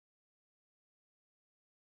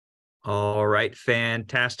All right,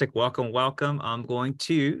 fantastic. Welcome, welcome. I'm going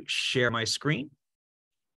to share my screen.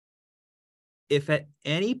 If at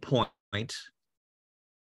any point,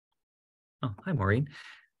 oh, hi, Maureen.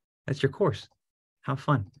 That's your course. How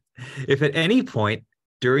fun. If at any point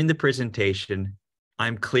during the presentation,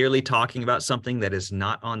 I'm clearly talking about something that is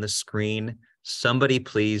not on the screen, somebody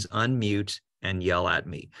please unmute and yell at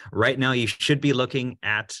me. Right now, you should be looking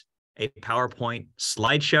at a PowerPoint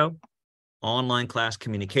slideshow, online class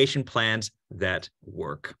communication plans that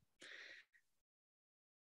work.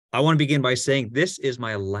 I want to begin by saying this is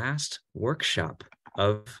my last workshop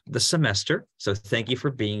of the semester. So thank you for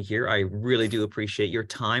being here. I really do appreciate your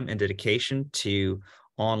time and dedication to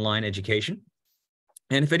online education.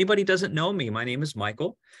 And if anybody doesn't know me, my name is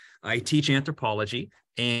Michael. I teach anthropology,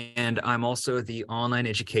 and I'm also the online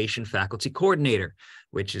education faculty coordinator,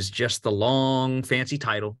 which is just the long, fancy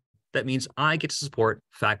title. That means I get to support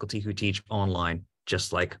faculty who teach online,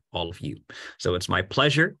 just like all of you. So it's my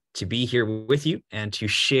pleasure to be here with you and to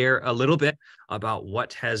share a little bit about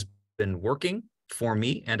what has been working for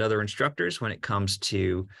me and other instructors when it comes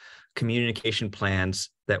to communication plans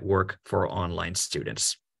that work for online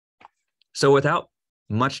students. So without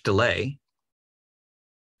much delay,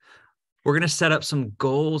 we're going to set up some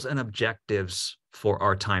goals and objectives for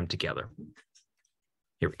our time together.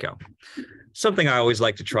 Here we go. Something I always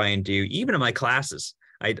like to try and do, even in my classes.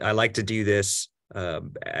 I like to do this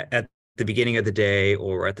at the beginning of the day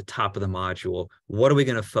or at the top of the module. What are we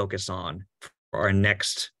going to focus on for our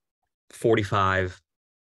next 45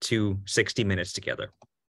 to 60 minutes together?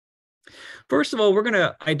 First of all, we're going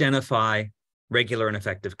to identify regular and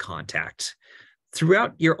effective contact.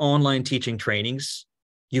 Throughout your online teaching trainings,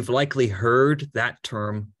 you've likely heard that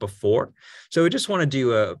term before. So I just want to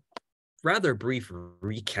do a rather brief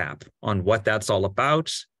recap on what that's all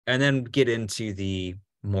about, and then get into the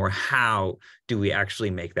more how do we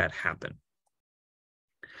actually make that happen.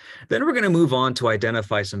 Then we're going to move on to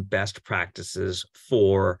identify some best practices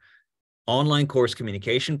for online course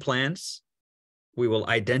communication plans. We will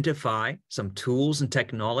identify some tools and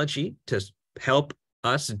technology to help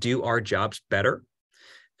us do our jobs better,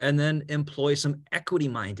 and then employ some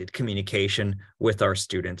equity-minded communication with our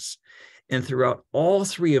students. And throughout all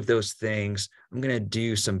three of those things, I'm going to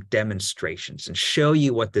do some demonstrations and show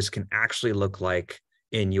you what this can actually look like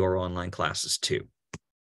in your online classes too.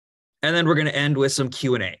 And then we're going to end with some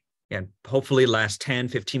Q&A, and hopefully last 10,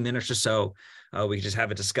 15 minutes or so. We can just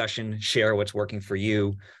have a discussion, share what's working for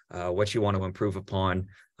you, what you want to improve upon.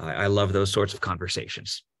 I love those sorts of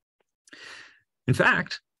conversations. In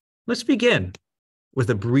fact, let's begin with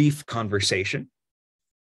a brief conversation.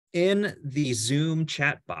 In the Zoom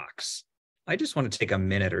chat box, I just want to take a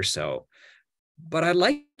minute or so, but I'd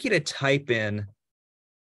like you to type in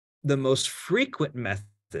the most frequent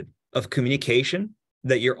method of communication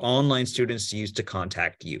that your online students use to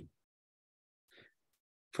contact you.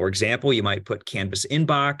 For example, you might put Canvas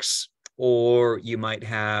inbox, or you might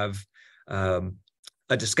have a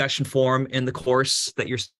discussion forum in the course that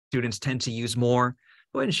your students tend to use more.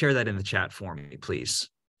 Go ahead and share that in the chat for me, please.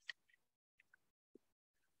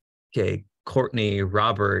 Okay, Courtney,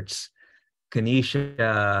 Roberts,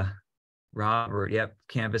 Kanisha, Robert, yep,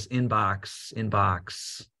 Canvas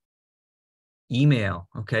inbox. Email,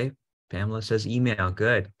 okay. Pamela says email,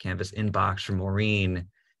 good. Canvas inbox from Maureen,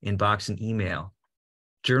 inbox and email.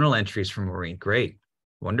 Journal entries from Maureen, great,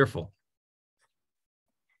 wonderful.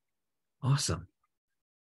 Awesome.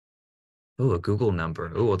 Oh, a Google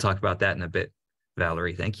number. Oh, we'll talk about that in a bit,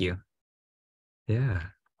 Valerie, thank you. Yeah,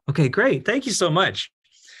 okay, great, thank you so much.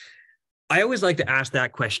 I always like to ask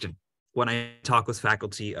that question when I talk with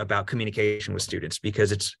faculty about communication with students,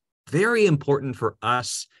 because it's very important for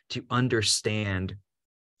us to understand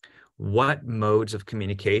what modes of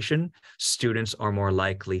communication students are more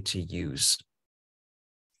likely to use.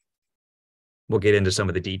 We'll get into some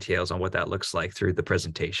of the details on what that looks like through the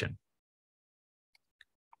presentation.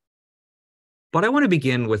 But I want to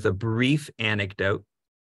begin with a brief anecdote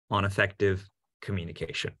on effective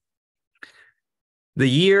communication. The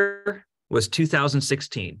year was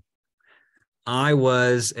 2016. I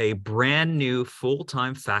was a brand new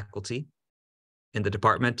full-time faculty in the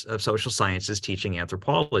Department of Social Sciences teaching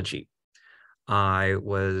anthropology. I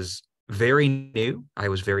was very new. I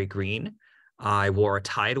was very green. I wore a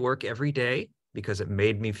tie to work every day because it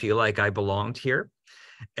made me feel like I belonged here.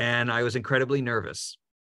 And I was incredibly nervous.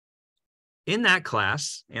 In that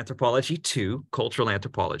class, Anthropology 2, Cultural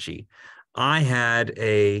Anthropology, I had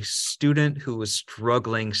a student who was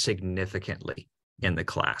struggling significantly in the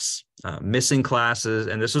class, missing classes,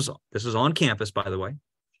 and this was on campus, by the way,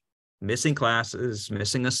 missing classes,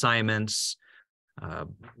 missing assignments,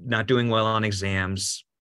 not doing well on exams.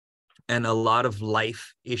 and a lot of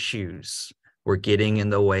life issues were getting in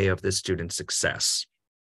the way of the student's success.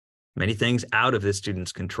 Many things out of the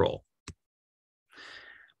student's control.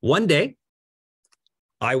 One day,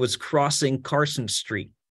 I was crossing Carson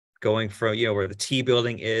Street, going from, where the T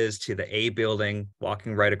building is to the A building,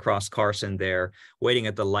 walking right across Carson there, waiting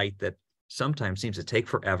at the light that sometimes seems to take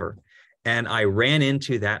forever. And I ran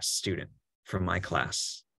into that student from my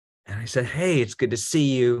class. And I said, "Hey, it's good to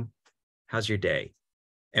see you. How's your day?"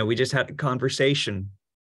 And we just had a conversation,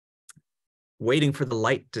 waiting for the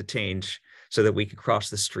light to change so that we could cross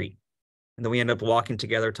the street. And then we ended up walking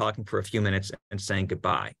together, talking for a few minutes and saying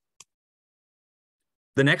goodbye.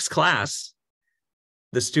 The next class,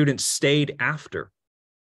 the student stayed after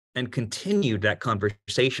and continued that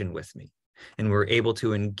conversation with me. And we were able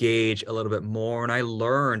to engage a little bit more. And I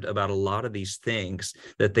learned about a lot of these things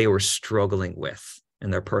that they were struggling with in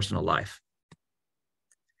their personal life.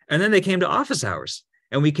 And then they came to office hours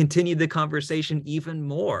and we continued the conversation even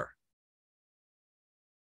more.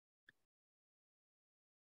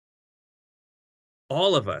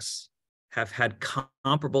 All of us have had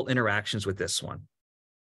comparable interactions with this one.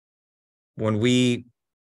 When we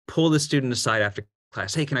pull the student aside after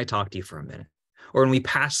class, "Hey, can I talk to you for a minute?" Or when we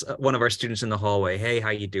pass one of our students in the hallway, "Hey, how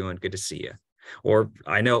you doing? Good to see you." Or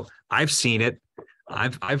I know I've seen it.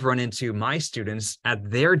 I've run into my students at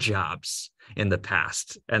their jobs in the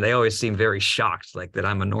past, and they always seem very shocked, like that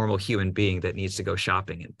I'm a normal human being that needs to go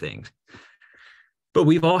shopping and things. But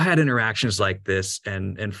we've all had interactions like this.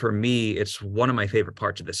 And for me, it's one of my favorite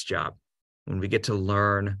parts of this job, when we get to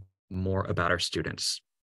learn more about our students.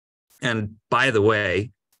 And by the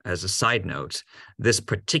way, as a side note, this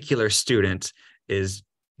particular student is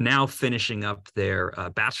now finishing up their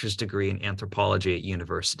bachelor's degree in anthropology at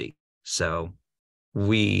university. So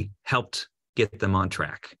we helped get them on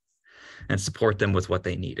track and support them with what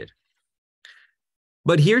they needed.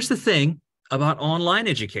 But here's the thing about online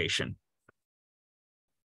education.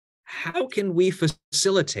 How can we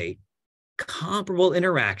facilitate comparable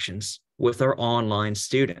interactions with our online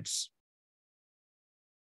students?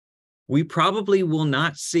 We probably will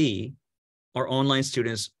not see our online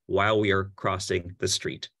students while we are crossing the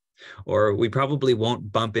street, or we probably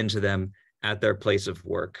won't bump into them at their place of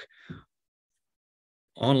work.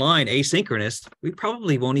 Online, asynchronous, we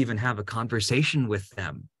probably won't even have a conversation with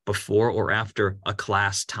them before or after a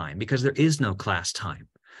class time, because there is no class time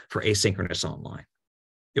for asynchronous online.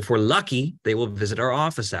 If we're lucky, they will visit our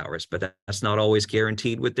office hours, but that's not always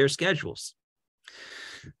guaranteed with their schedules.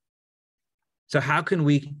 So how can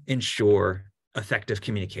we ensure effective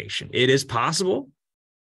communication? It is possible,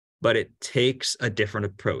 but it takes a different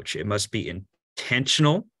approach. It must be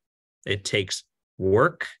intentional. It takes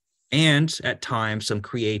work and at times some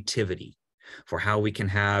creativity for how we can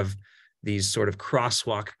have these sort of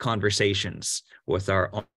crosswalk conversations with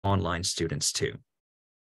our online students too.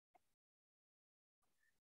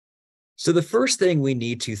 So the first thing we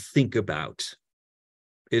need to think about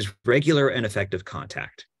is regular and effective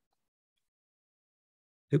contact.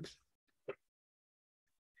 Oops.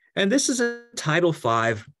 And this is a Title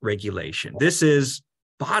V regulation. This is,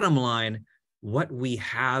 bottom line, what we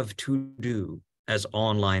have to do as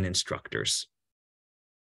online instructors.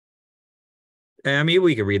 I mean,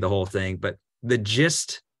 we could read the whole thing, but the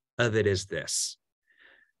gist of it is this.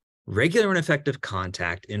 Regular and effective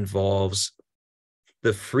contact involves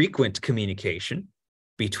the frequent communication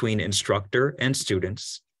between instructor and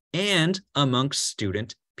students and amongst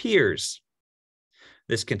student peers.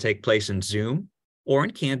 This can take place in Zoom or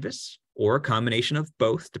in Canvas, or a combination of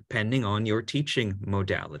both, depending on your teaching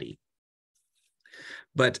modality.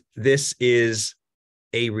 But this is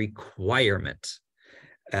a requirement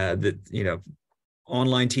that,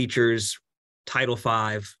 online teachers, Title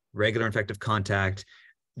V, regular and effective contact,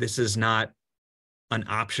 this is not an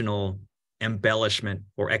optional embellishment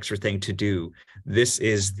or extra thing to do. This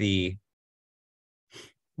is the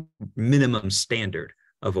minimum standard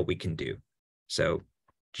of what we can do. So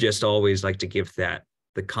just always like to give that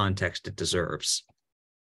the context it deserves.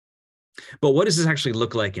 But what does this actually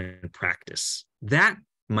look like in practice? That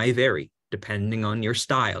might vary depending on your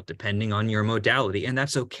style, depending on your modality, and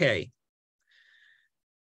that's okay.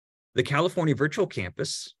 The California Virtual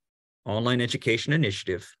Campus Online Education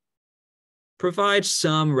Initiative provides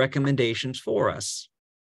some recommendations for us.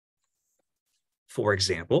 For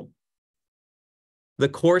example, the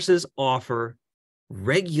courses offer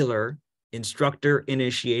regular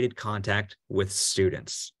instructor-initiated contact with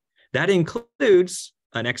students. That includes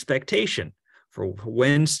an expectation for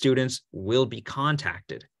when students will be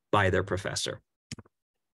contacted by their professor.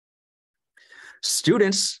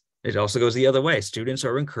 Students, it also goes the other way. Students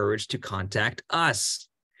are encouraged to contact us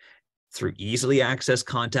through easily accessed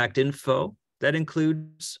contact info that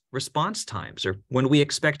includes response times or when we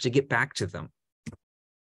expect to get back to them.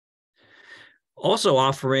 Also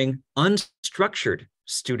offering unstructured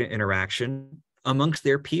student interaction amongst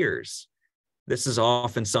their peers. This is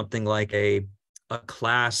often something like a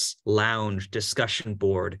class lounge discussion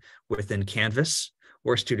board within Canvas,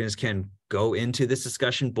 where students can go into this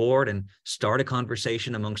discussion board and start a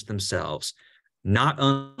conversation amongst themselves. Not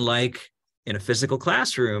unlike in a physical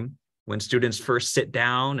classroom, when students first sit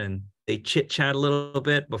down and they chit-chat a little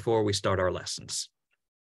bit before we start our lessons.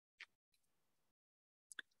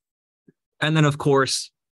 And then, of course,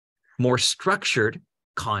 more structured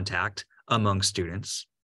contact among students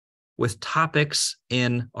with topics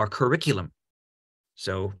in our curriculum.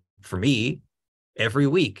 So for me, every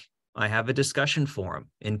week, I have a discussion forum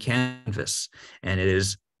in Canvas, and it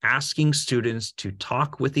is asking students to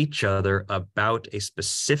talk with each other about a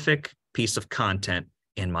specific piece of content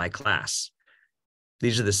in my class.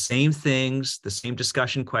 These are the same things, the same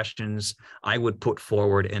discussion questions I would put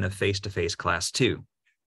forward in a face-to-face class too.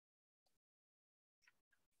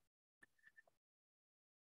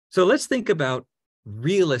 So let's think about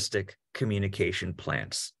realistic communication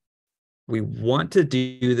plans. We want to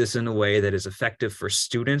do this in a way that is effective for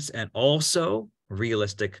students and also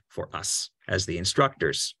realistic for us as the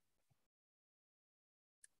instructors.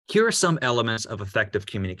 Here are some elements of effective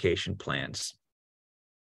communication plans.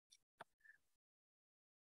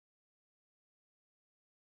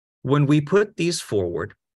 When we put these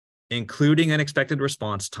forward, including an expected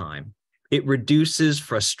response time, it reduces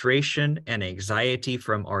frustration and anxiety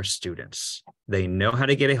from our students. They know how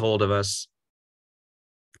to get a hold of us.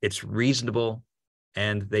 It's reasonable,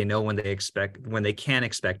 and they know when they can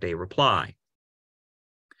expect a reply.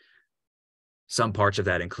 Some parts of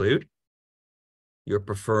that include your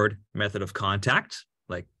preferred method of contact,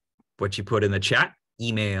 like what you put in the chat,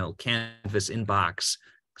 email, Canvas inbox,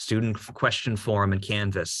 student question forum in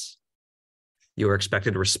Canvas. Your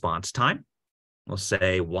expected response time, we'll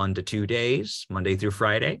say 1 to 2 days, Monday through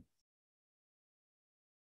Friday.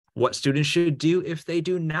 What students should do if they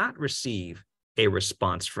do not receive a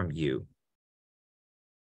response from you.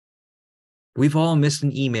 We've all missed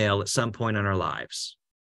an email at some point in our lives.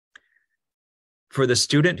 For the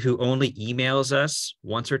student who only emails us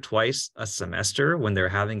once or twice a semester when they're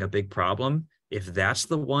having a big problem, if that's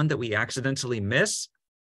the one that we accidentally miss,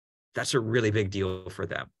 that's a really big deal for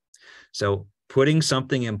them. So putting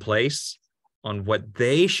something in place on what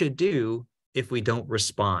they should do if we don't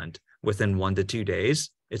respond within 1 to 2 days,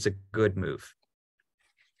 it's a good move.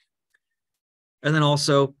 And then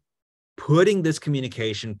also putting this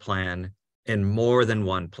communication plan in more than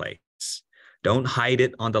one place. Don't hide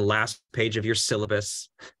it on the last page of your syllabus.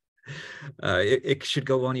 It should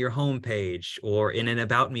go on your home page or in an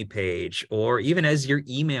About Me page, or even as your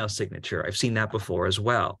email signature. I've seen that before as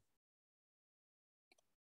well.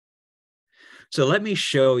 So let me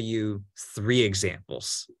show you 3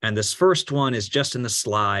 examples. And this first one is just in the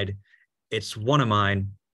slide. It's one of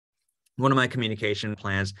my communication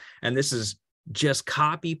plans. And this is just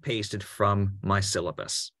copy pasted from my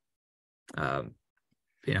syllabus.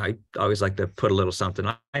 I always like to put a little something.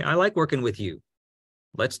 I like working with you.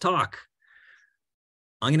 Let's talk.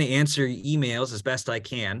 I'm going to answer emails as best I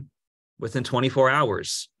can within 24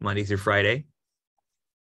 hours, Monday through Friday.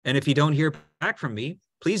 And if you don't hear back from me,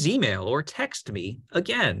 please email or text me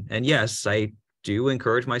again. And yes, I do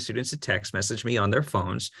encourage my students to text message me on their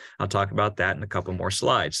phones. I'll talk about that in a couple more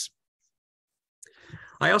slides.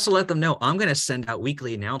 I also let them know I'm going to send out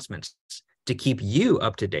weekly announcements to keep you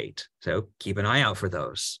up to date. So keep an eye out for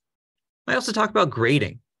those. I also talk about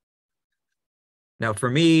grading. Now, for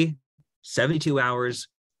me, 72 hours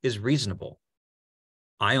is reasonable.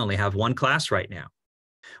 I only have 1 class right now.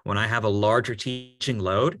 When I have a larger teaching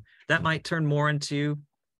load, that might turn more into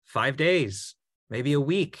 5 days, maybe a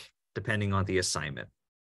week, depending on the assignment.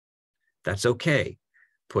 That's okay.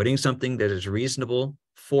 Putting something that is reasonable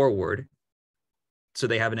forward so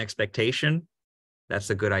they have an expectation, that's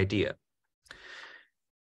a good idea.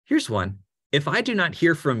 Here's one. If I do not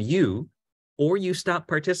hear from you or you stop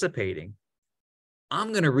participating,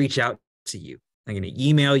 I'm going to reach out to you. I'm going to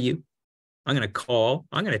email you. I'm going to call.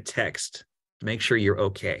 I'm going to text to make sure you're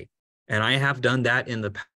okay. And I have done that in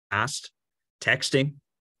the past, texting.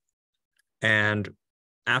 And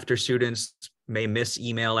after students may miss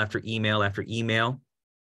email after email after email,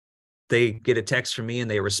 they get a text from me and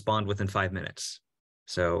they respond within 5 minutes.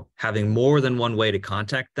 So having more than one way to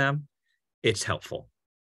contact them, it's helpful.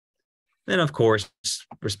 Then, of course,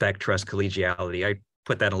 respect, trust, collegiality. I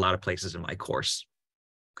put that in a lot of places in my course.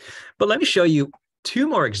 But let me show you 2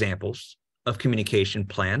 more examples of communication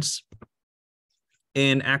plans.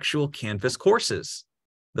 in actual Canvas courses.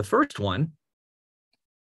 The first one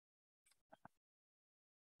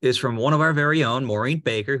is from one of our very own, Maureen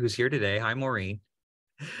Baker, who's here today. Hi, Maureen.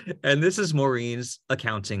 And this is Maureen's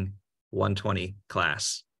Accounting 120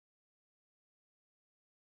 class.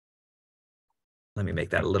 Let me make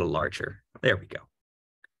that a little larger. There we go.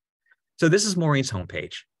 So this is Maureen's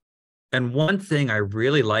homepage. And one thing I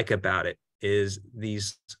really like about it is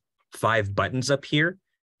these 5 buttons up here.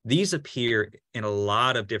 These appear in a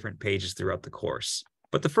lot of different pages throughout the course.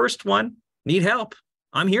 But the first one, need help?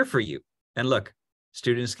 I'm here for you. And look,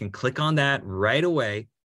 students can click on that right away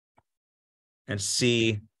and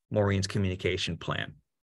see Maureen's communication plan.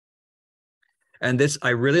 And this, I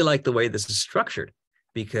really like the way this is structured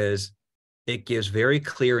because it gives very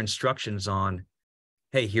clear instructions on,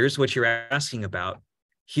 hey, here's what you're asking about.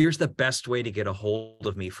 Here's the best way to get a hold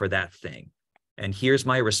of me for that thing. And here's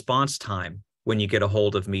my response time when you get a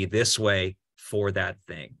hold of me this way for that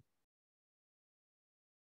thing.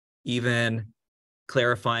 Even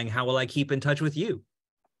clarifying, how will I keep in touch with you?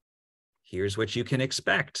 Here's what you can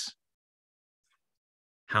expect.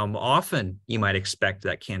 How often you might expect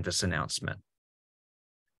that Canvas announcement,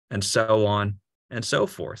 and so on and so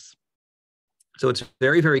forth. So it's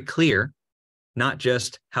very, very clear, not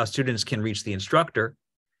just how students can reach the instructor,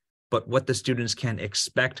 but what the students can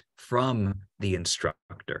expect from the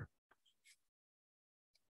instructor.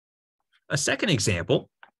 A second example,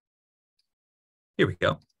 here we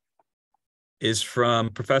go, is from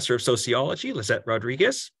Professor of Sociology, Lizette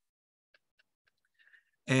Rodriguez.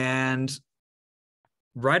 And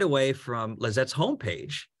right away from Lizette's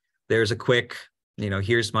homepage, there's a quick,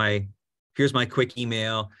 here's my quick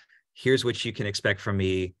email. Here's what you can expect from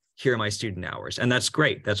me. Here are my student hours. And that's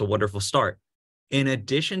great. That's a wonderful start. In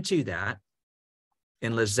addition to that,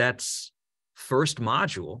 in Lizette's first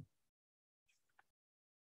module,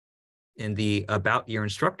 in the About Your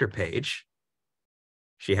Instructor page,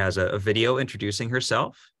 she has a video introducing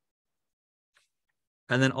herself,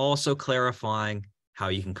 and then also clarifying how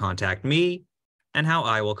you can contact me and how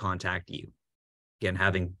I will contact you. Again,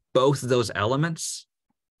 having both of those elements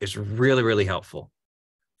is really, really helpful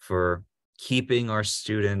for keeping our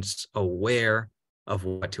students aware of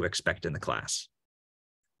what to expect in the class.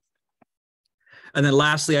 And then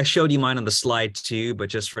lastly, I showed you mine on the slide too, but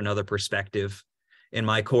just for another perspective, in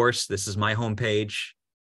my course, this is my homepage.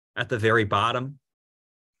 At the very bottom,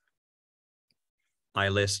 I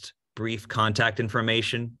list brief contact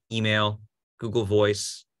information, email, Google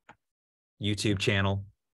Voice, YouTube channel.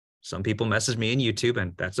 Some people message me in YouTube,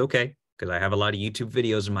 and that's okay, because I have a lot of YouTube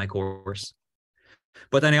videos in my course.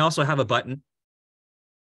 But then I also have a button,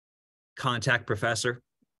 Contact Professor,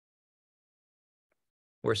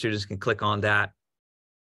 where students can click on that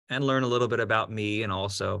and learn a little bit about me and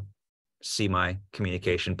also see my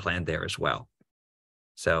communication plan there as well.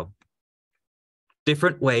 So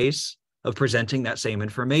different ways of presenting that same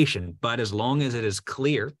information, but as long as it is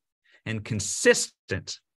clear and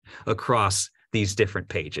consistent across these different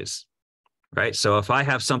pages, right? So if I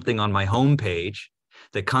have something on my home page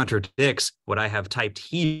that contradicts what I have typed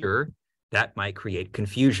here, that might create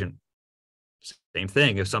confusion. Same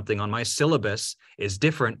thing, if something on my syllabus is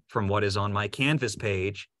different from what is on my Canvas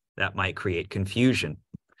page, that might create confusion.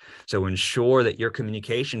 So ensure that your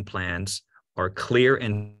communication plans are clear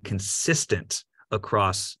and consistent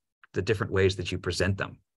across the different ways that you present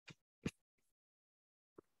them.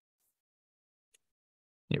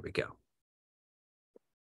 Here we go.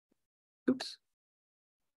 Oops.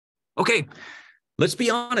 Okay, let's be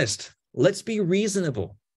honest. Let's be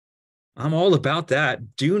reasonable. I'm all about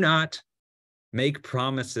that. Do not make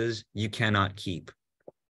promises you cannot keep.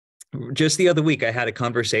 Just the other week, I had a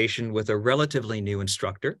conversation with a relatively new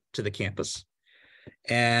instructor to the campus,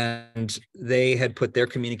 and they had put their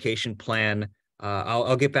communication plan,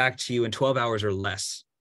 I'll get back to you in 12 hours or less.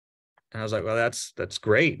 And I was like, well, that's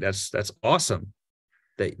great. That's awesome.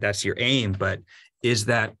 That's your aim, but is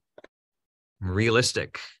that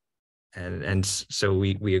realistic? And so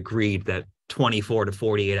we agreed that 24 to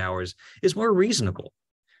 48 hours is more reasonable.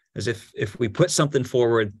 As if we put something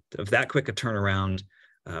forward of that quick a turnaround,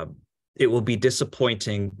 it will be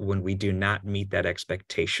disappointing when we do not meet that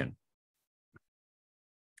expectation.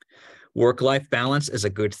 Work-life balance is a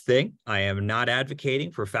good thing. I am not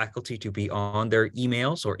advocating for faculty to be on their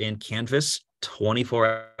emails or in Canvas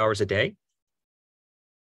 24 hours a day.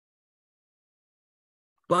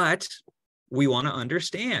 But we want to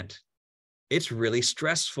understand it's really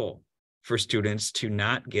stressful for students to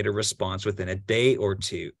not get a response within a day or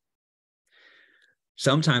two.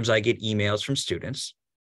 Sometimes I get emails from students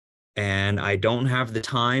and I don't have the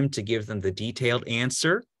time to give them the detailed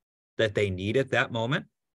answer that they need at that moment,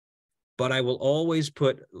 but I will always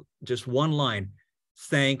put just one line: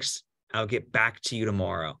 thanks, I'll get back to you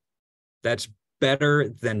tomorrow. That's better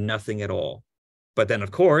than nothing at all. But then,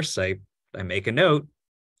 of course, I make a note.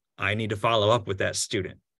 I need to follow up with that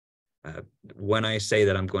student when I say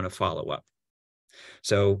that I'm going to follow up.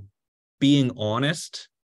 So being honest,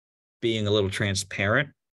 being a little transparent.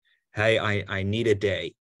 Hey, I need a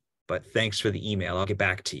day, but thanks for the email. I'll get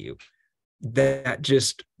back to you. That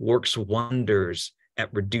just works wonders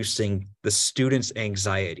at reducing the students'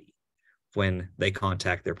 anxiety when they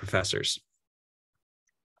contact their professors.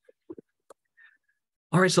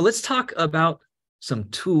 All right, so let's talk about some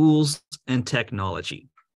tools and technology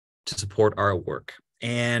to support our work.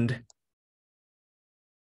 And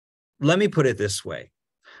let me put it this way.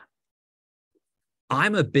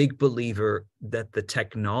 I'm a big believer that the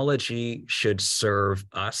technology should serve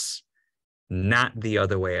us, not the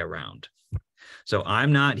other way around. So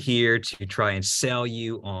I'm not here to try and sell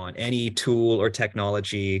you on any tool or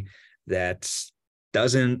technology that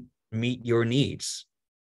doesn't meet your needs.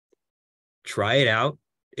 Try it out.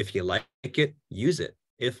 If you like it, use it.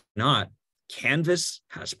 If not, Canvas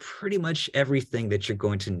has pretty much everything that you're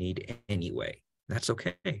going to need anyway. That's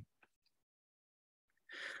okay.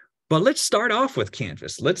 But let's start off with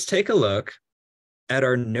Canvas. Let's take a look at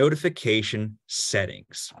our notification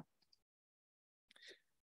settings.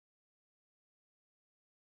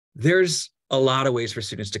 There's a lot of ways for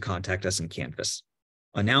students to contact us in Canvas.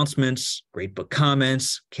 Announcements, gradebook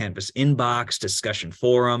comments, Canvas inbox, discussion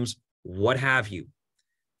forums, what have you.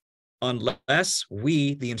 Unless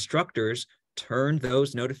we, the instructors, turn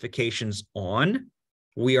those notifications on,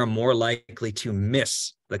 we are more likely to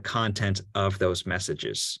miss the content of those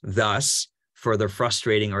messages, thus further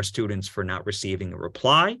frustrating our students for not receiving a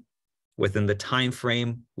reply within the time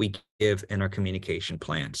frame we give in our communication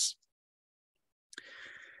plans.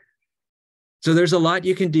 So there's a lot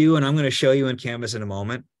you can do, and I'm going to show you in Canvas in a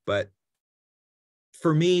moment, but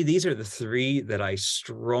for me, these are the three that I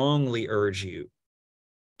strongly urge you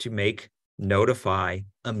to make notify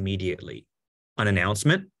immediately: an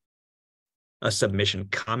announcement, a submission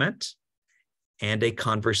comment, and a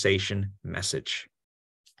conversation message.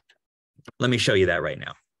 Let me show you that right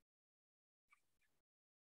now.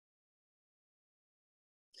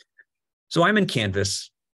 So I'm in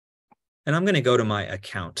Canvas, and I'm going to go to my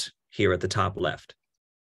account here at the top left.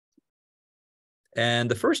 And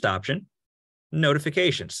the first option,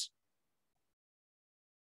 notifications.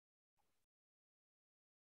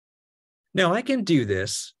 Now I can do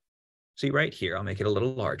this. See right here, I'll make it a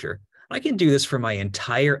little larger. I can do this for my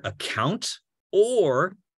entire account,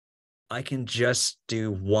 or I can just do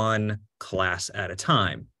one class at a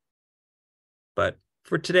time. But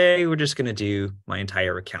for today, we're just going to do my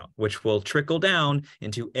entire account, which will trickle down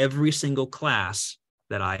into every single class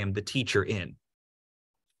that I am the teacher in.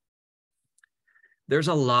 There's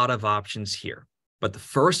a lot of options here, but the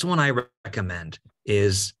first one I recommend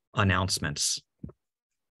is announcements.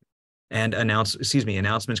 And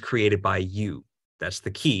announcements created by you. That's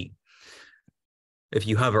the key. If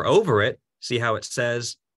you hover over it, see how it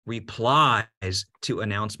says replies to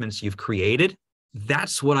announcements you've created?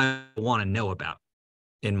 That's what I want to know about.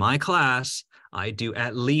 In my class, I do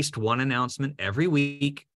at least one announcement every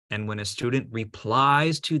week. And when a student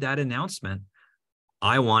replies to that announcement,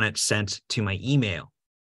 I want it sent to my email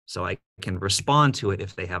so I can respond to it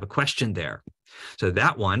if they have a question there. So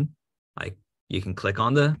that one, you can click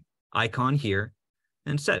on the icon here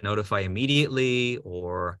and set notify immediately,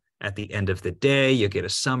 or at the end of the day, you get a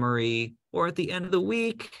summary, or at the end of the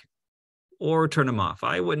week, or turn them off.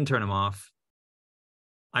 I wouldn't turn them off.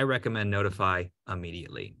 I recommend notify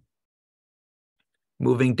immediately.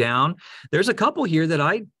 Moving down, there's a couple here that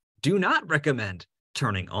I do not recommend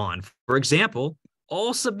turning on. For example,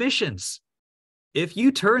 all submissions. If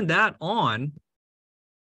you turn that on,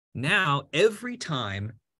 now every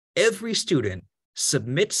time every student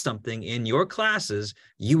submits something in your classes,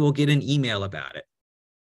 you will get an email about it.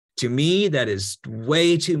 To me, that is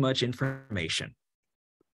way too much information.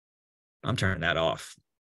 I'm turning that off.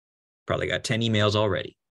 Probably got 10 emails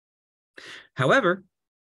already. However,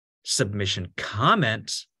 submission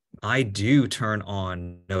comments, I do turn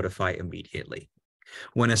on notify immediately.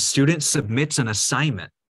 When a student submits an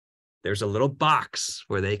assignment, there's a little box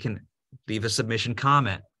where they can leave a submission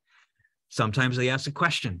comment. Sometimes they ask a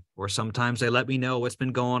question, or sometimes they let me know what's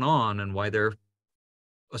been going on and why their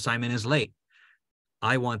assignment is late.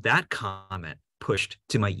 I want that comment pushed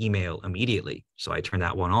to my email immediately, so I turn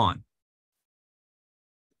that one on.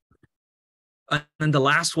 And the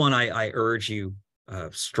last one I urge you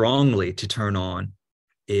strongly to turn on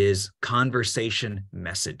is conversation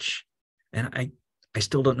message. And I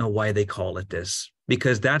still don't know why they call it this,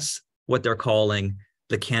 because that's what they're calling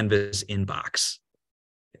the Canvas inbox.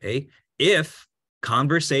 Okay? If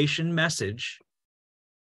conversation message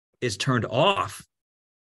is turned off,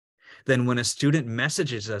 then when a student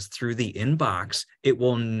messages us through the inbox, it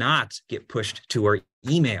will not get pushed to our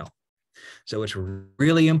email. So it's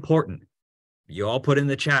really important. You all put in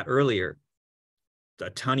the chat earlier, a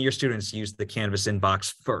ton of your students use the Canvas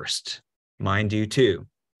inbox first. Mine do too.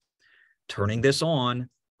 Turning this on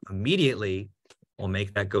immediately will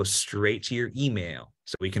make that go straight to your email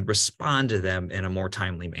so we can respond to them in a more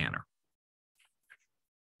timely manner.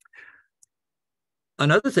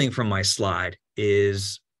 Another thing from my slide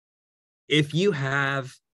is if you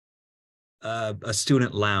have a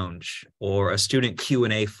student lounge or a student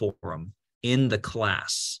Q&A forum in the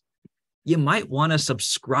class, you might want to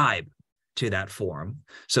subscribe to that forum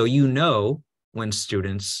so you know when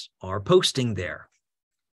students are posting there.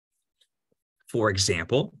 For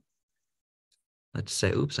example, let's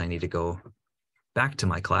say, oops, I need to go back to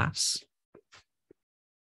my class.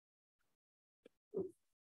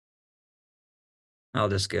 I'll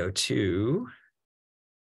just go to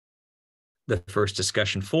the first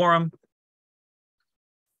discussion forum.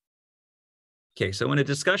 Okay, so in a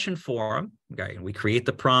discussion forum, okay, we create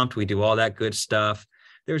the prompt, we do all that good stuff.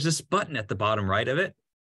 There's this button at the bottom right of it.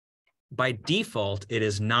 By default, it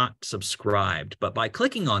is not subscribed, but by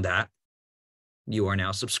clicking on that, you are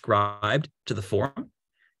now subscribed to the forum.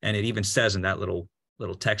 And it even says in that little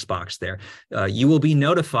text box there, you will be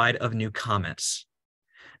notified of new comments.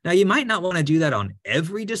 Now, you might not want to do that on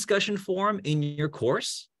every discussion forum in your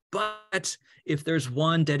course, but if there's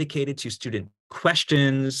one dedicated to student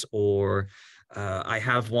questions, or I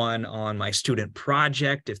have one on my student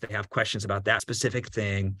project, if they have questions about that specific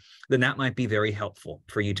thing, then that might be very helpful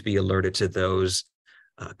for you to be alerted to those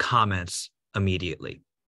comments immediately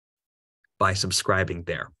by subscribing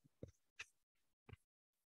there.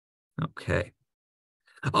 Okay.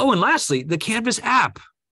 Oh, and lastly, the Canvas app.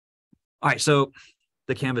 All right, so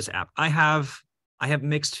the Canvas app. I have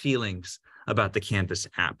mixed feelings about the Canvas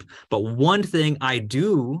app, but one thing I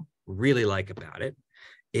do really like about it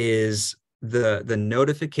is the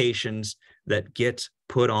notifications that get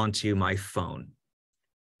put onto my phone.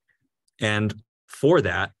 And for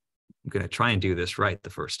that, I'm going to try and do this right the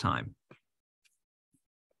first time.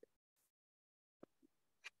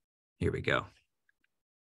 Here we go.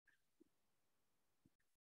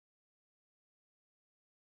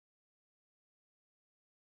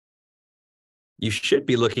 You should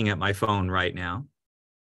be looking at my phone right now.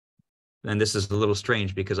 And this is a little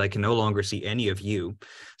strange because I can no longer see any of you.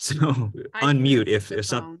 So unmute if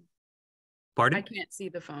some. Pardon? I can't see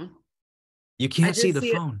the phone. You can't see the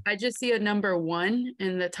phone. I just see a number 1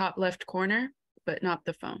 in the top left corner, but not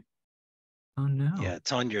the phone. Oh no. Yeah,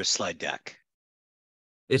 it's on your slide deck.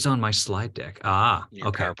 It's on my slide deck. Ah,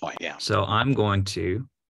 okay. PowerPoint, yeah. So I'm going to,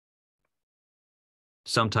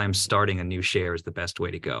 sometimes starting a new share is the best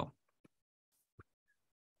way to go.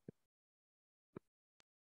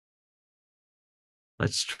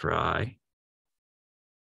 Let's try.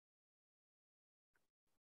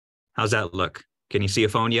 How's that look? Can you see a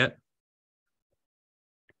phone yet?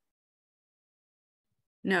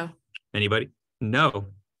 No. Anybody? No.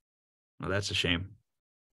 Well, that's a shame.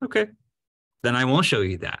 Okay. Then I won't show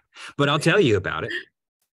you that, but I'll tell you about it.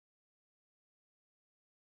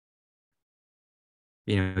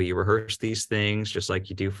 You know, you rehearse these things just like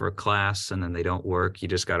you do for a class, and then they don't work. You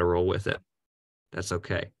just got to roll with it. That's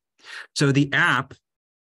okay. So the app,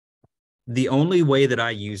 the only way that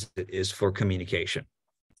I use it is for communication.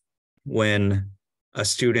 When a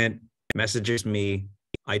student messages me,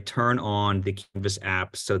 I turn on the Canvas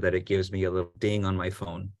app so that it gives me a little ding on my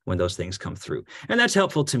phone when those things come through. And that's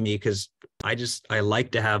helpful to me because I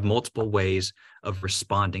like to have multiple ways of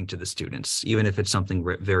responding to the students, even if it's something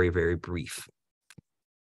very, very brief.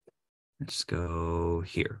 Let's go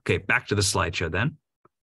here. Okay, back to the slideshow then.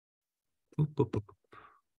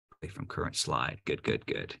 Away from current slide. Good, good,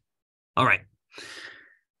 good. All right.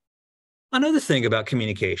 Another thing about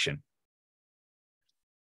communication.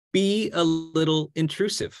 Be a little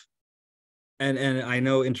intrusive. And I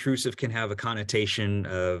know intrusive can have a connotation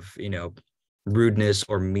of, you know, rudeness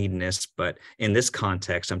or meanness, but in this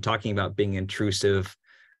context, I'm talking about being intrusive,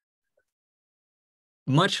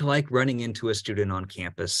 much like running into a student on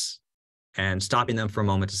campus and stopping them for a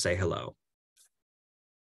moment to say hello.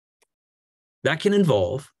 That can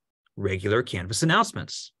involve regular Canvas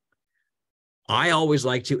announcements. I always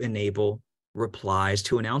like to enable replies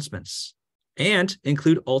to announcements and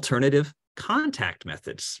include alternative contact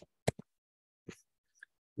methods.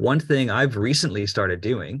 One thing I've recently started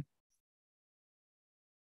doing,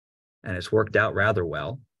 and it's worked out rather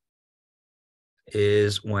well,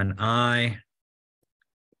 is when I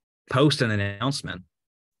post an announcement.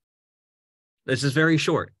 This is very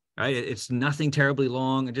short, right? It's nothing terribly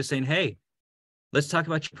long. I'm just saying, hey, let's talk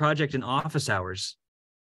about your project in office hours.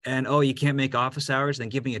 And oh, you can't make office hours? Then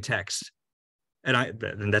give me a text.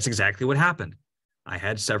 And that's exactly what happened. I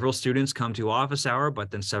had several students come to office hour,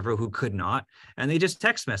 but then several who could not, and they just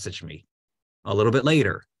text messaged me a little bit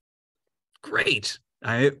later. Great.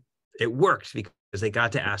 It worked because they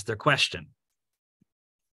got to ask their question.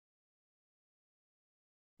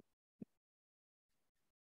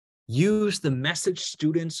 Use the message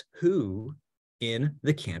students who in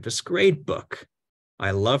the Canvas gradebook.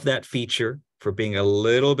 I love that feature for being a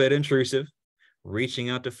little bit intrusive, reaching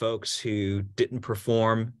out to folks who didn't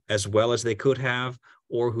perform as well as they could have,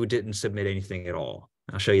 or who didn't submit anything at all.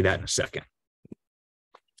 I'll show you that in a second.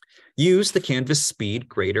 Use the Canvas Speed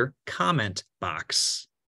Grader comment box.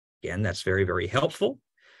 Again, that's very, very helpful.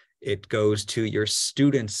 It goes to your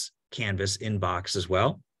students' Canvas inbox as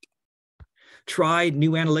well. Try the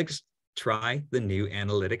new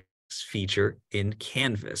analytics feature in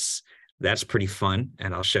Canvas. That's pretty fun,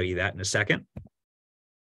 and I'll show you that in a second.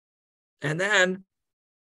 And then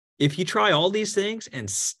if you try all these things and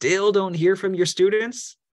still don't hear from your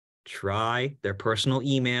students, try their personal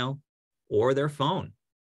email or their phone.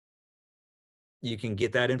 You can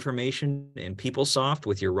get that information in PeopleSoft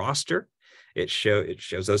with your roster. It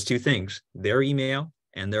shows those two things, their email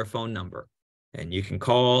and their phone number. And you can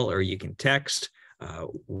call or you can text,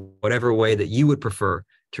 whatever way that you would prefer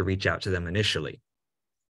to reach out to them initially.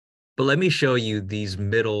 But let me show you these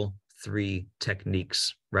middle three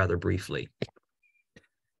techniques rather briefly.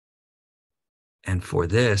 And for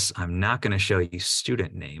this, I'm not going to show you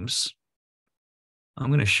student names. I'm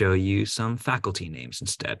going to show you some faculty names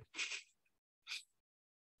instead.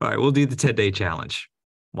 All right, we'll do the 10-day challenge.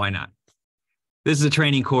 Why not? This is a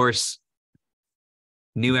training course,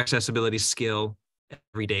 new accessibility skill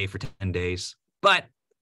every day for 10 days. But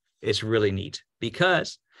it's really neat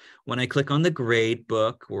because when I click on the grade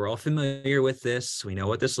book, we're all familiar with this. We know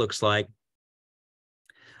what this looks like.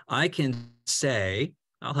 I can say,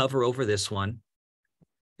 I'll hover over this one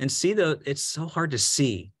and see it's so hard to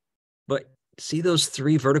see, but see those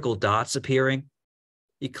three vertical dots appearing?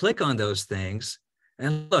 You click on those things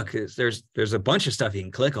and look, there's a bunch of stuff you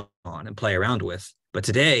can click on and play around with. But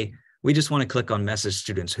today we just want to click on message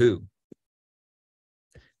students who.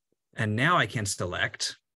 And now I can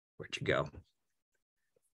select, where'd you go?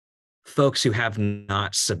 Folks who have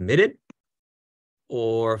not submitted,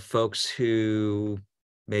 or folks who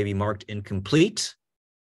may be marked incomplete.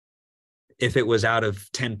 If it was out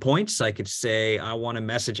of 10 points, I could say, I want to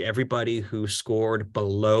message everybody who scored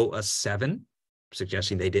below a 7,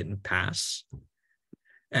 suggesting they didn't pass.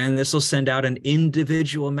 And this will send out an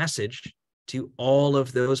individual message to all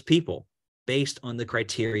of those people based on the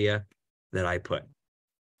criteria that I put.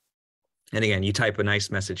 And again, you type a nice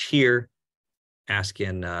message here,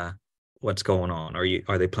 asking what's going on.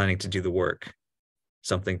 Are they planning to do the work?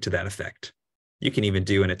 Something to that effect. You can even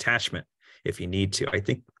do an attachment if you need to. I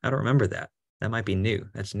don't remember that. That might be new.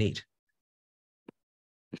 That's neat.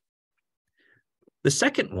 The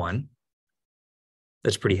second one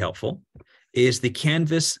that's pretty helpful is the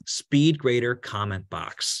Canvas Speed Grader comment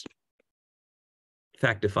box. In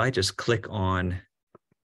fact, if I just click on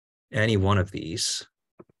any one of these,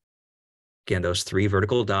 again, those three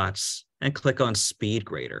vertical dots, and click on Speed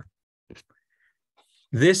Grader.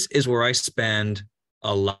 This is where I spend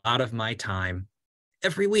a lot of my time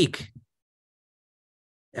every week.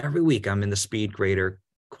 Every week I'm in the Speed Grader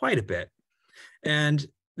quite a bit. And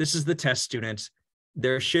this is the test students.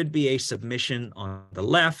 There should be a submission on the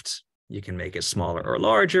left. You can make it smaller or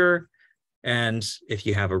larger. And if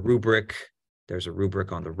you have a rubric, there's a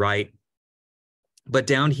rubric on the right. But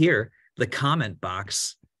down here, the comment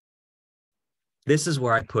box, this is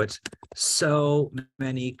where I put so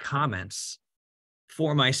many comments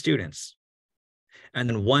for my students. And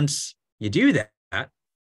then once you do that,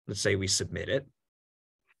 let's say we submit it,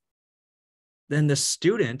 then the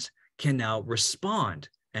student can now respond,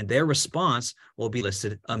 and their response will be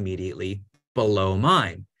listed immediately below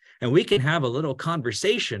mine. And we can have a little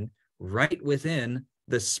conversation right within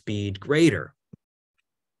the Speed Grader.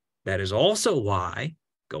 That is also why,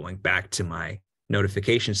 going back to my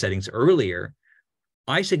notification settings earlier,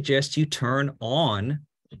 I suggest you turn on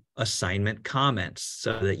assignment comments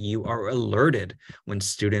so that you are alerted when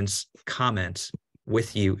students comment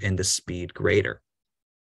with you in the Speed Grader.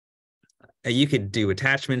 You could do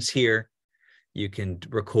attachments here. You can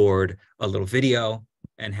record a little video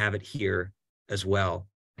and have it here as well.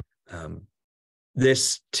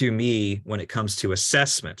 This, to me, when it comes to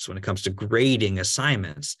assessments, when it comes to grading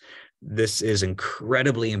assignments, this is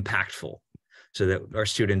incredibly impactful so that our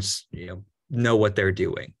students, know what they're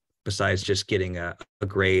doing besides just getting a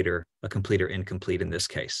grade or a complete or incomplete in this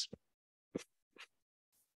case.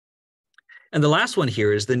 And the last one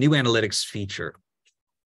here is the new analytics feature.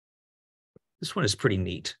 This one is pretty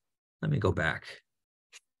neat. Let me go back.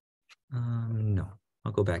 No,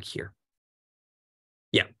 I'll go back here.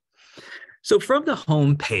 Yeah. So from the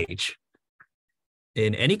home page,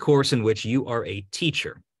 in any course in which you are a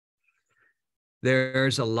teacher,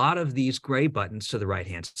 there's a lot of these gray buttons to the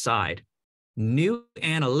right-hand side. New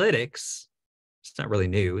analytics, it's not really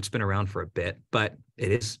new, it's been around for a bit, but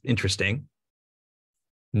it is interesting.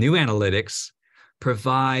 New analytics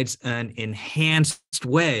provides an enhanced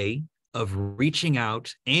way of reaching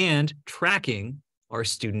out and tracking our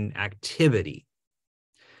student activity.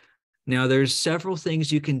 Now, there's several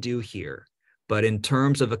things you can do here, but in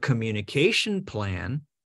terms of a communication plan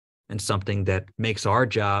and something that makes our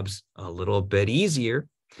jobs a little bit easier,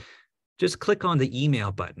 just click on the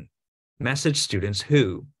email button, message students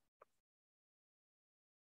who.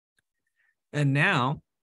 And now,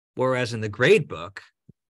 whereas in the grade book,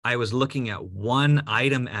 I was looking at one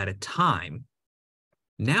item at a time,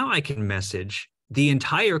 now I can message the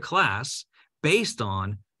entire class based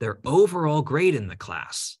on their overall grade in the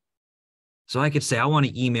class. So I could say, I want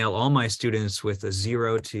to email all my students with a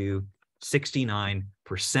 0 to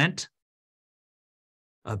 69%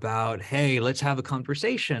 about, hey, let's have a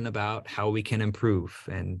conversation about how we can improve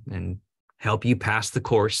and help you pass the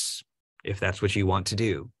course if that's what you want to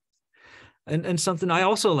do. And something I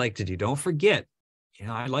also like to do, don't forget,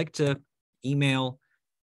 I like to email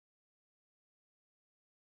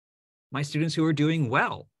my students who are doing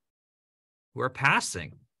well, who are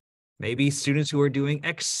passing. Maybe students who are doing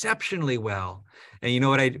exceptionally well. And you know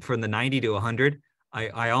what, from the 90 to 100,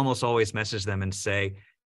 I almost always message them and say,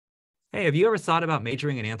 hey, have you ever thought about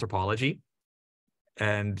majoring in anthropology?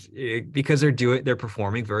 And because they're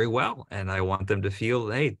performing very well. And I want them to feel,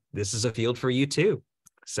 hey, this is a field for you too.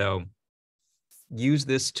 So use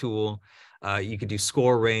this tool. You could do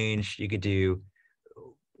score range. You could do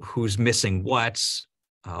who's missing what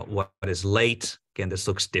is late. Again, this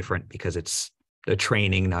looks different because it's a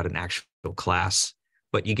training, not an actual class,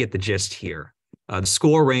 but you get the gist here. The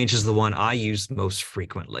score range is the one I use most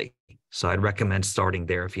frequently. So I'd recommend starting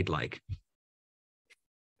there if you'd like.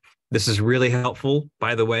 This is really helpful,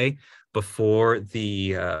 by the way, before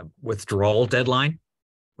the withdrawal deadline,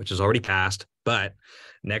 which is already passed, but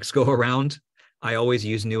next go around, I always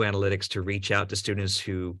use new analytics to reach out to students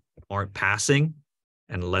who aren't passing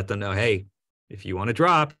and let them know, hey, if you want to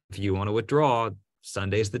drop, if you want to withdraw,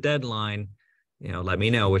 Sunday's the deadline. Let me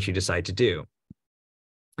know what you decide to do.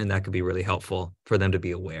 And that could be really helpful for them to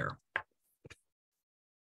be aware.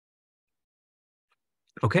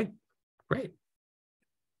 Okay, great.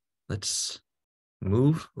 Let's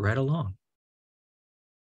move right along.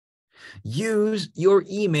 Use your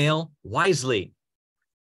email wisely.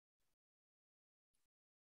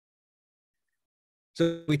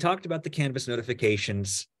 So we talked about the Canvas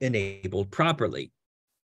notifications enabled properly.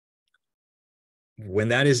 When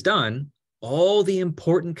that is done, all the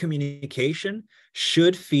important communication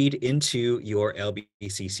should feed into your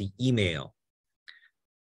LBCC email.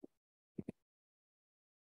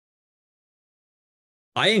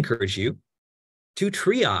 I encourage you to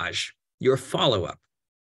triage your follow-up,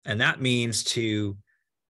 and that means to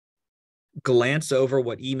glance over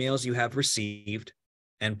what emails you have received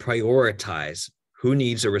and prioritize who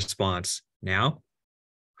needs a response now,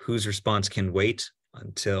 whose response can wait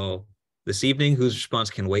until this evening, whose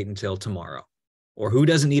response can wait until tomorrow, or who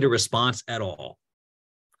doesn't need a response at all.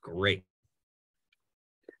 Great.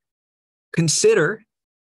 Consider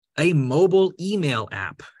a mobile email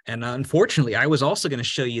app. And unfortunately, I was also going to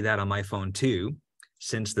show you that on my phone too.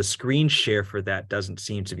 Since the screen share for that doesn't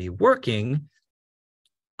seem to be working,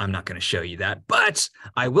 I'm not going to show you that, but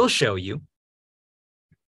I will show you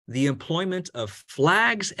the employment of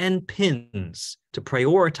flags and pins to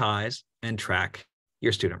prioritize and track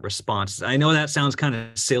your student responses. I know that sounds kind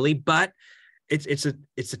of silly, but it's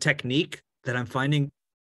a technique that I'm finding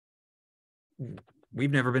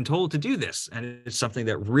we've never been told to do this. And it's something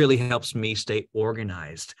that really helps me stay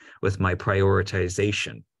organized with my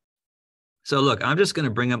prioritization. So look, I'm just going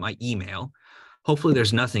to bring up my email. Hopefully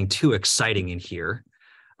there's nothing too exciting in here.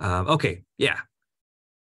 Okay, yeah.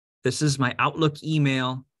 This is my Outlook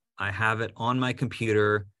email. I have it on my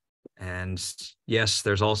computer. And yes,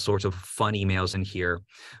 there's all sorts of fun emails in here,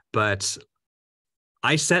 but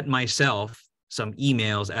I set myself some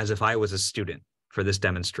emails as if I was a student for this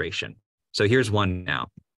demonstration. So here's one now.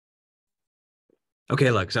 Okay,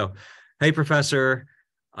 look, so, hey, professor,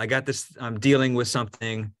 I got this, I'm dealing with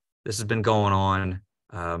something. This has been going on.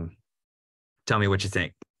 Tell me what you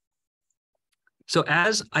think. So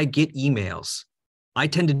as I get emails, I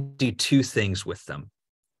tend to do two things with them.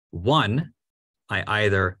 One, I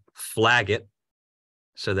either flag it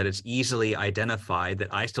so that it's easily identified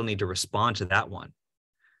that I still need to respond to that one.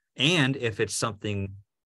 And if it's something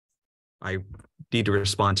I need to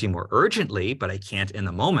respond to more urgently, but I can't in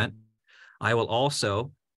the moment, I will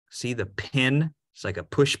also see the pin. It's like a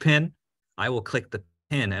push pin. I will click the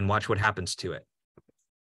pin and watch what happens to it.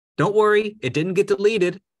 Don't worry, it didn't get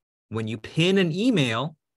deleted. When you pin an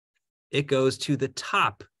email, it goes to the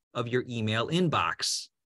top of your email inbox.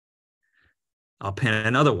 I'll pin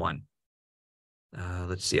another one.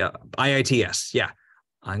 Let's see, IITS. Yeah,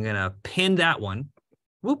 I'm going to pin that one.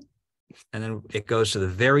 Whoop. And then it goes to the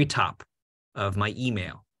very top of my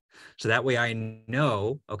email. So that way I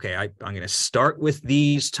know, okay, I'm going to start with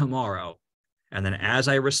these tomorrow. And then as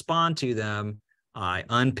I respond to them, I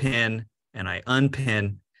unpin and I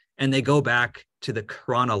unpin, and they go back to the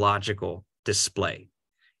chronological display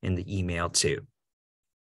in the email too.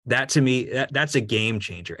 That to me, that's a game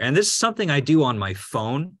changer. And this is something I do on my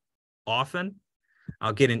phone often.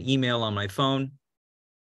 I'll get an email on my phone.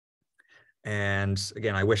 And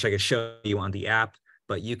again, I wish I could show you on the app,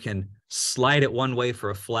 but you can slide it one way for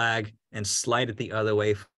a flag and slide it the other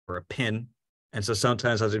way for a pin. And so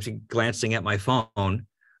sometimes I was actually glancing at my phone,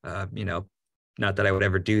 not that I would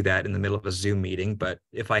ever do that in the middle of a Zoom meeting, but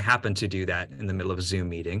if I happen to do that in the middle of a Zoom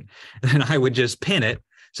meeting, then I would just pin it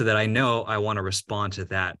so that I know I want to respond to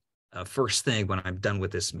that first thing when I'm done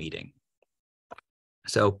with this meeting.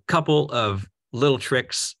 So a couple of little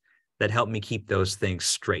tricks that help me keep those things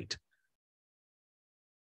straight.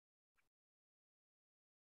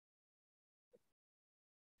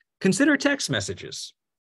 Consider text messages.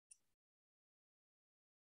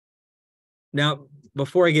 Now,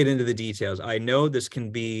 before I get into the details, I know this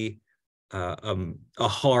can be a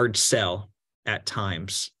hard sell at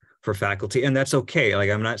times for faculty, and that's okay. Like,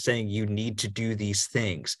 I'm not saying you need to do these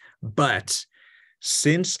things, but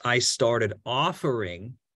since I started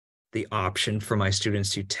offering the option for my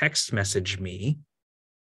students to text message me,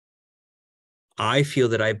 I feel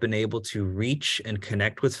that I've been able to reach and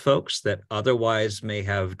connect with folks that otherwise may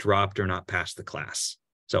have dropped or not passed the class.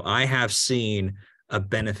 So I have seen a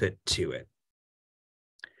benefit to it.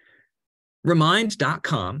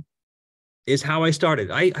 Remind.com is how I started.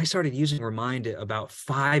 I started using Remind about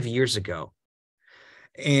 5 years ago.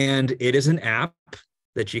 And it is an app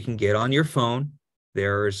that you can get on your phone.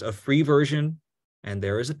 There's a free version and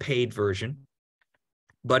there is a paid version.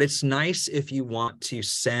 But it's nice if you want to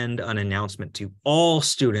send an announcement to all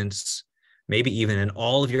students, maybe even in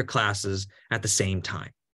all of your classes at the same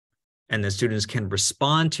time. And the students can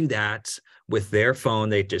respond to that with their phone.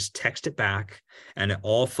 They just text it back, and it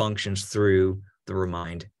all functions through the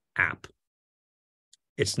Remind app.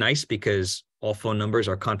 It's nice because all phone numbers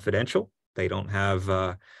are confidential. They don't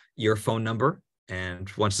have your phone number. And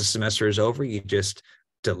once the semester is over, you just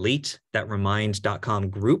delete that Remind.com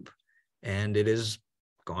group, and it is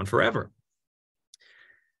gone forever.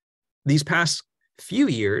 These past few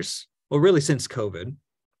years, well, really since COVID,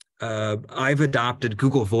 I've adopted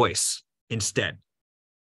Google Voice instead.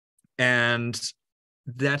 And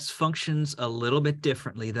that functions a little bit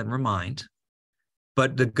differently than Remind.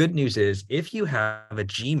 But the good news is if you have a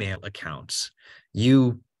Gmail account,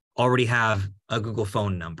 you already have a Google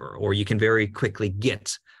phone number, or you can very quickly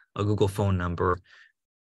get a Google phone number.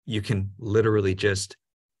 You can literally just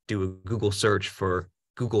do a Google search for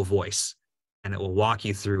Google Voice, and it will walk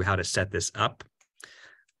you through how to set this up.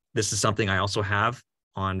 This is something I also have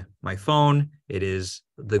on my phone. It is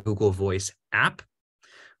the Google Voice app,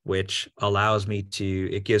 which allows me to,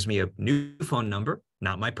 it gives me a new phone number,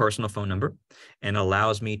 not my personal phone number, and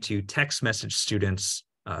allows me to text message students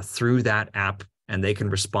through that app, and they can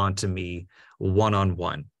respond to me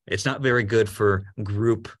one-on-one. It's not very good for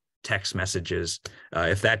group text messages.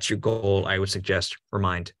 If that's your goal, I would suggest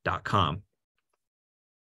Remind.com.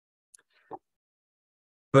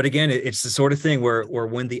 But again, it's the sort of thing where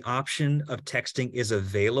when the option of texting is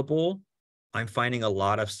available, I'm finding a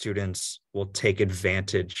lot of students will take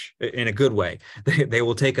advantage in a good way. They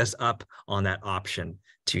will take us up on that option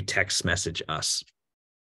to text message us.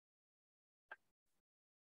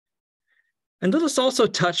 And let us also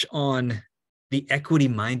touch on the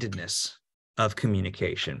equity-mindedness of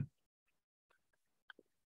communication.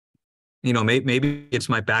 You know, maybe it's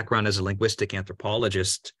my background as a linguistic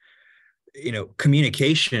anthropologist. You know,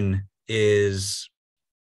 communication is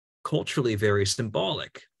culturally very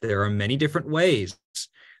symbolic. There are many different ways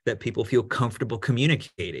that people feel comfortable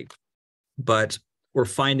communicating, but we're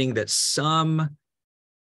finding that some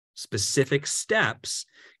specific steps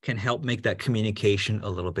can help make that communication a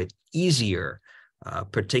little bit easier,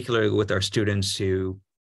 particularly with our students who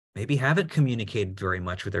maybe haven't communicated very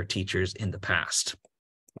much with their teachers in the past.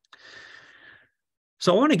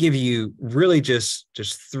 So I want to give you really just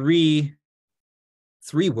three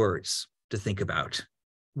words to think about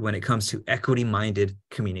when it comes to equity-minded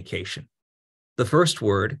communication. The first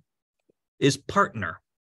word is partner.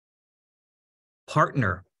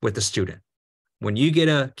 Partner with the student. When you get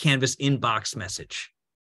a Canvas inbox message,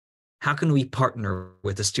 how can we partner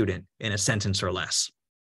with the student in a sentence or less?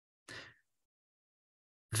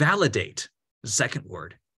 Validate, the second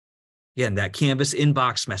word. Again, that Canvas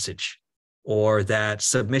inbox message or that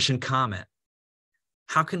submission comment.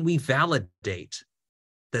 How can we validate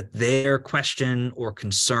that their question or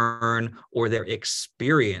concern or their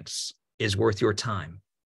experience is worth your time?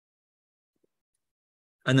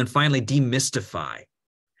 And then finally, demystify.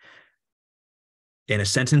 In a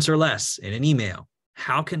sentence or less, in an email,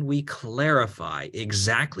 how can we clarify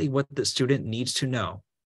exactly what the student needs to know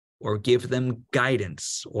or give them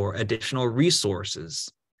guidance or additional resources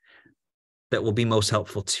that will be most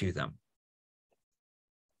helpful to them?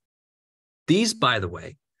 These, by the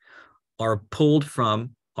way, are pulled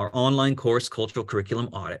from our online course, Cultural Curriculum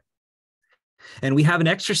Audit. And we have an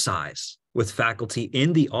exercise with faculty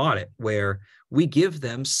in the audit where we give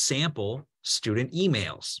them sample student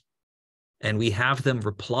emails. And we have them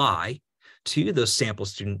reply to those sample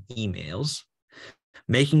student emails,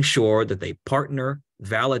 making sure that they partner,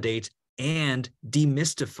 validate, and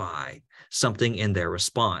demystify something in their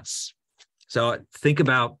response. So think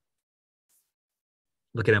about,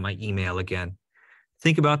 looking at my email again,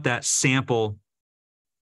 think about that sample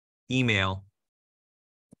email.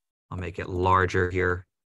 I'll make it larger here,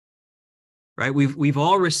 right? We've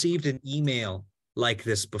all received an email like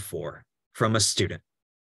this before from a student.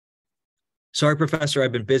 Sorry, professor,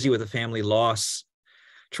 I've been busy with a family loss,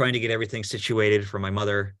 trying to get everything situated for my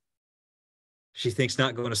mother. She thinks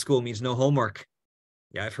not going to school means no homework.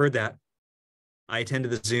 Yeah, I've heard that. I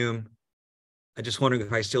attended the Zoom. I just wondering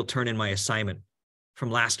if I still turn in my assignment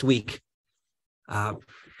from last week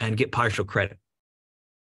and get partial credit.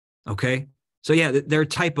 Okay, so yeah, there are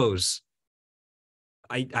typos.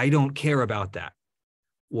 I don't care about that.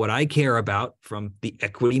 What I care about from the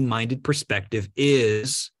equity-minded perspective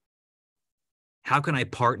is, how can I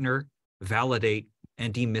partner, validate,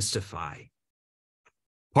 and demystify?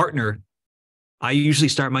 Partner, I usually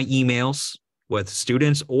start my emails with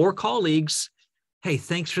students or colleagues. Hey,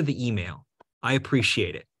 thanks for the email. I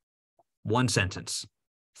appreciate it. One sentence.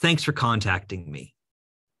 Thanks for contacting me.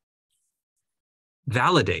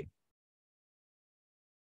 Validate.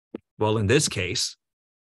 Well, in this case,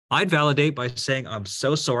 I'd validate by saying, I'm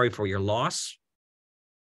so sorry for your loss,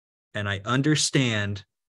 and I understand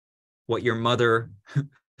what your mother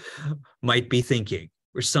might be thinking,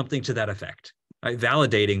 or something to that effect. Right?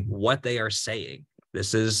 Validating what they are saying.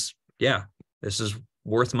 This is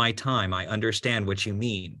worth my time. I understand what you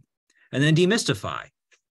mean. And then demystify.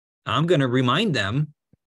 I'm going to remind them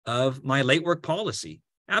of my late work policy.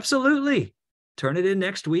 Absolutely. Turn it in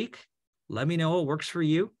next week. Let me know what works for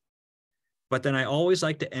you. But then I always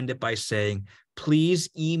like to end it by saying, please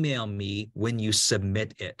email me when you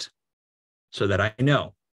submit it so that I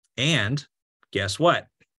know. And guess what?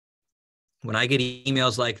 When I get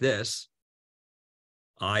emails like this,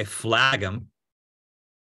 I flag them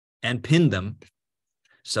and pin them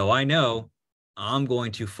so I know I'm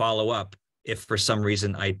going to follow up if for some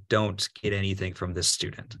reason I don't get anything from this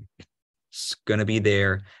student. It's going to be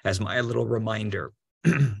there as my little reminder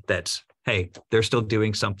that, hey, they're still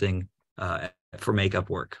doing something for makeup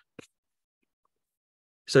work.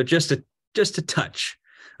 So just a touch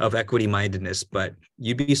of equity-mindedness, but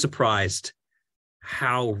you'd be surprised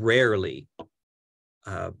how rarely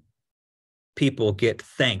people get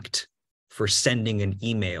thanked for sending an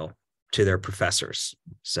email to their professors.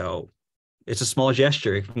 So it's a small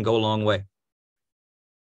gesture. It can go a long way.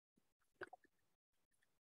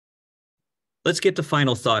 Let's get to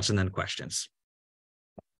final thoughts and then questions.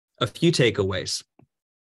 A few takeaways.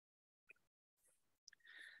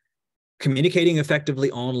 Communicating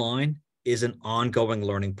effectively online is an ongoing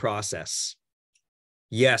learning process.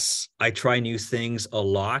 Yes, I try new things a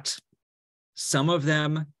lot. Some of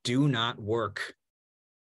them do not work.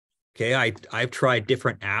 Okay, I've tried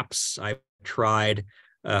different apps. I've tried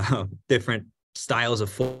different styles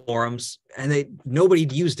of forums, and nobody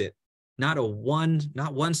used it. Not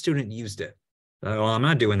one student used it. Well, I'm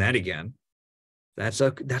not doing that again. That's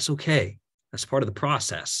okay. That's part of the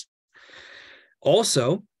process.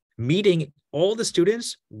 Also, meeting all the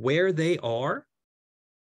students where they are,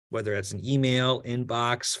 whether it's an email,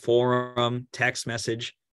 inbox, forum, text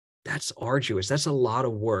message, That's arduous. That's a lot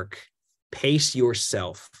of work. Pace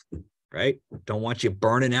yourself, right? Don't want you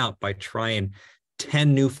burning out by trying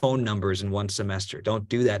 10 new phone numbers in one semester. Don't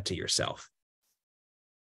do that to yourself.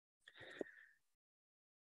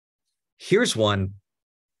 Here's one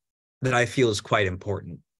that I feel is quite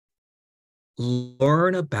important.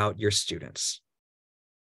 Learn about your students.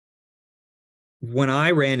 When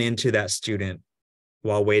I ran into that student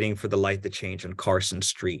while waiting for the light to change on Carson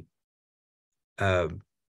Street, I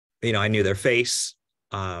knew their face.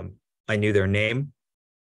 I knew their name.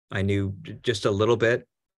 I knew just a little bit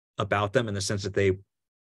about them in the sense that they,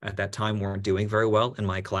 at that time, weren't doing very well in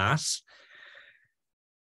my class.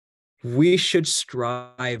 We should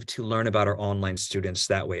strive to learn about our online students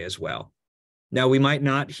that way as well. Now, we might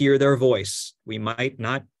not hear their voice. We might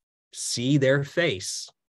not see their face,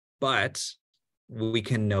 but we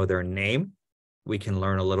can know their name. We can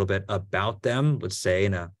learn a little bit about them, let's say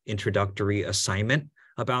in an introductory assignment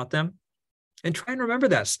about them, and try and remember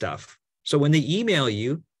that stuff. So when they email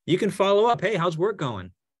you, you can follow up. Hey, how's work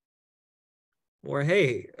going? Or,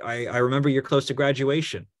 hey, I remember you're close to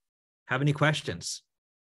graduation. Have any questions?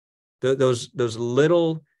 Those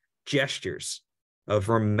little gestures of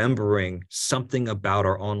remembering something about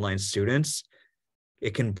our online students,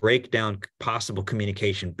 it can break down possible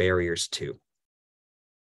communication barriers too.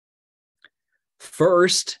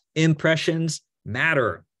 First impressions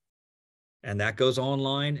matter, and that goes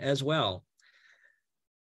online as well.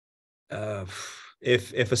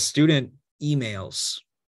 If a student emails,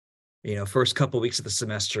 first couple of weeks of the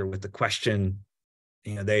semester with the question,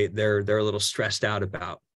 they're a little stressed out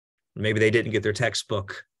about, maybe they didn't get their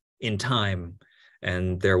textbook in time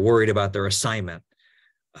and they're worried about their assignment.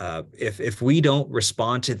 If we don't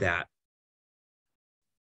respond to that,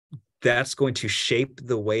 that's going to shape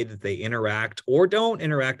the way that they interact or don't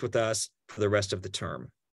interact with us for the rest of the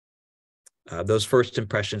term. Those first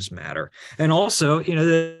impressions matter. And also,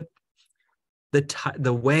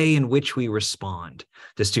 the way in which we respond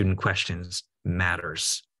to student questions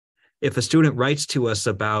matters. If a student writes to us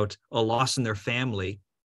about a loss in their family,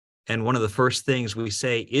 and one of the first things we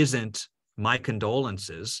say isn't "my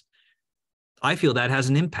condolences," I feel that has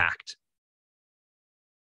an impact.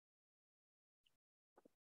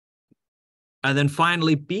 And then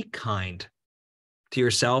finally, be kind to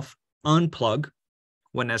yourself. Unplug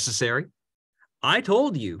when necessary. I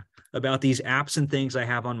told you about these apps and things I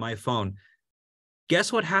have on my phone.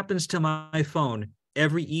 Guess what happens to my phone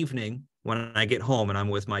every evening when I get home and I'm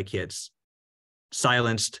with my kids?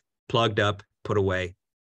 Silenced, plugged up, put away.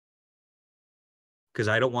 Because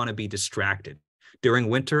I don't want to be distracted. During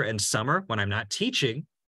winter and summer, when I'm not teaching,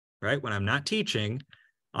 right? When I'm not teaching,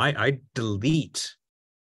 I delete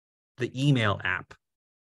the email app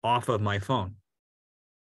off of my phone.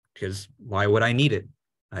 Because why would I need it?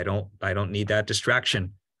 I don't need that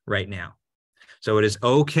distraction right now. So it is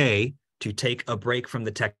okay to take a break from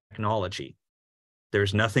the technology.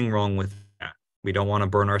 There's nothing wrong with that. We don't want to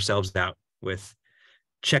burn ourselves out with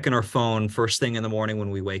checking our phone first thing in the morning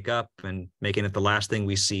when we wake up and making it the last thing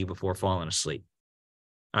we see before falling asleep.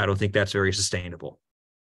 I don't think that's very sustainable.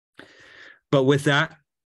 But with that,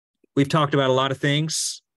 we've talked about a lot of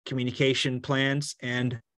things, communication plans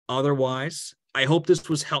and otherwise. I hope this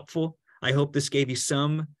was helpful. I hope this gave you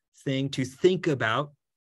something to think about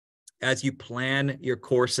as you plan your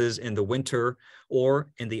courses in the winter or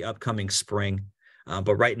in the upcoming spring.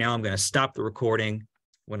 But right now, I'm going to stop the recording.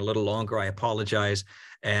 Went a little longer. I apologize,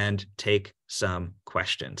 and take some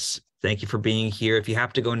questions. Thank you for being here. If you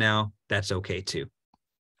have to go now, that's okay too.